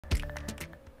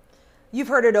You've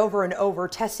heard it over and over.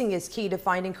 Testing is key to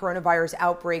finding coronavirus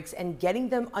outbreaks and getting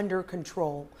them under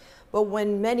control. But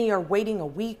when many are waiting a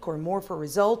week or more for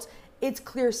results, it's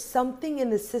clear something in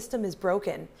the system is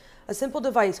broken. A simple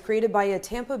device created by a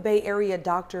Tampa Bay area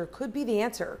doctor could be the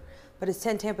answer. But as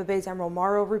 10 Tampa Bay's Emerald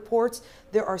Morrow reports,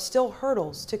 there are still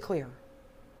hurdles to clear.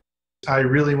 I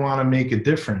really want to make a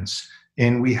difference.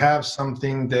 And we have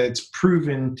something that's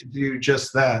proven to do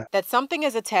just that. That something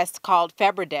is a test called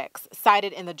Febridex,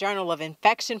 cited in the Journal of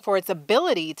Infection for its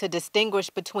ability to distinguish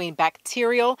between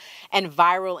bacterial and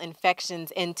viral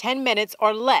infections in 10 minutes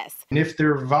or less. And if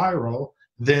they're viral,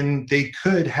 then they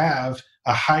could have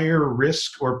a higher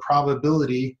risk or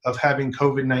probability of having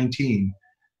COVID-19.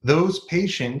 Those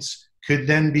patients could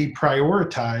then be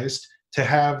prioritized to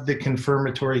have the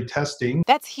confirmatory testing.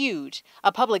 That's huge.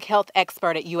 A public health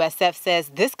expert at USF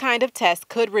says this kind of test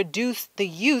could reduce the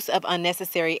use of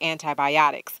unnecessary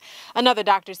antibiotics. Another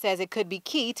doctor says it could be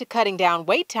key to cutting down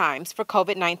wait times for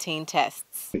COVID-19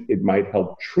 tests. It might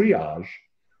help triage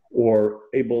or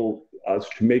able us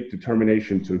to make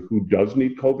determinations of who does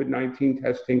need COVID-19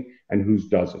 testing and who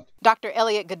doesn't. Dr.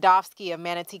 Elliot Godofsky of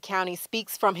Manatee County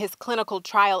speaks from his clinical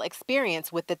trial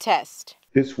experience with the test.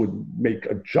 This would make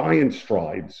a giant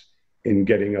strides in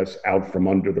getting us out from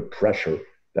under the pressure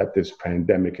that this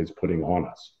pandemic is putting on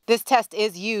us. This test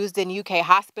is used in UK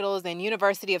hospitals, and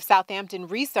University of Southampton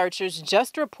researchers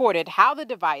just reported how the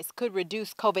device could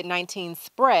reduce COVID-19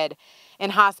 spread in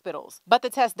hospitals. But the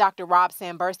test Dr. Rob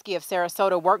Sambursky of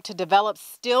Sarasota worked to develop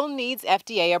still needs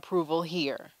FDA approval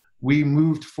here. We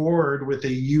moved forward with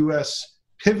a U.S.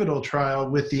 pivotal trial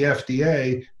with the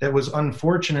FDA that was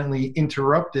unfortunately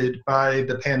interrupted by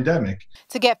the pandemic.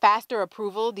 To get faster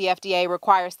approval, the FDA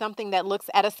requires something that looks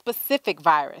at a specific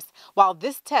virus. While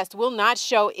this test will not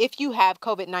show if you have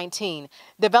COVID-19,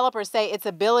 developers say its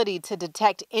ability to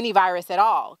detect any virus at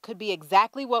all could be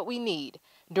exactly what we need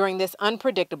during this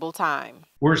unpredictable time.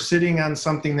 We're sitting on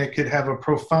something that could have a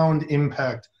profound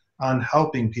impact on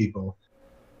helping people.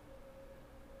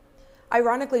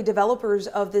 Ironically, developers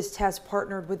of this test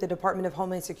partnered with the Department of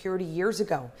Homeland Security years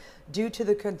ago due to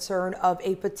the concern of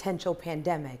a potential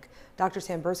pandemic. Dr.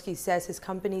 Sambursky says his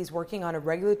company is working on a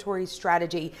regulatory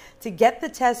strategy to get the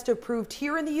test approved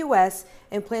here in the U.S.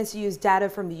 and plans to use data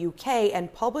from the UK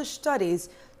and published studies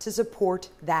to support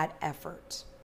that effort.